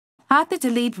How to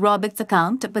delete Roblox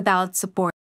account without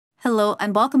support. Hello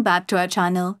and welcome back to our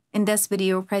channel. In this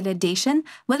video presentation,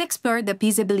 we'll explore the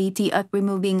feasibility of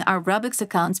removing our Roblox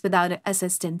accounts without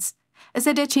assistance. Is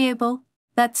it achievable?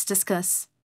 Let's discuss.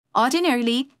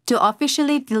 Ordinarily, to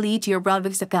officially delete your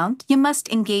Roblox account, you must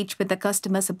engage with the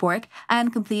customer support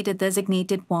and complete a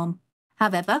designated form.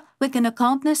 However, we can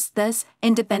accomplish this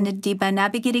independently by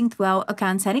navigating through our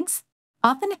account settings.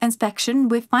 Upon inspection,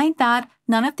 we find that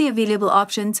none of the available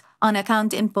options on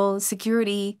account info,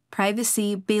 security,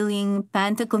 privacy, billing,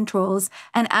 parental controls,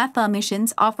 and app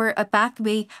permissions offer a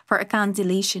pathway for account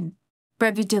deletion.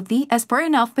 Preventively, as per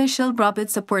an official Roblox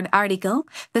support article,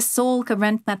 the sole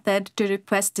current method to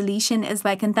request deletion is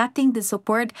by contacting the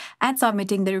support and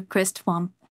submitting the request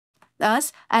form.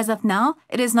 Thus, as of now,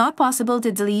 it is not possible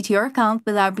to delete your account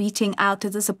without reaching out to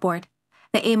the support.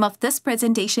 The aim of this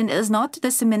presentation is not to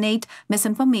disseminate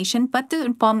misinformation, but to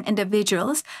inform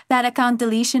individuals that account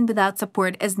deletion without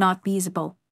support is not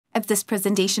feasible. If this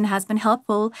presentation has been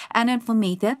helpful and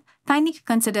informative, kindly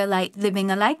consider leaving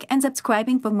a like and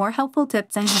subscribing for more helpful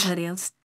tips and tutorials.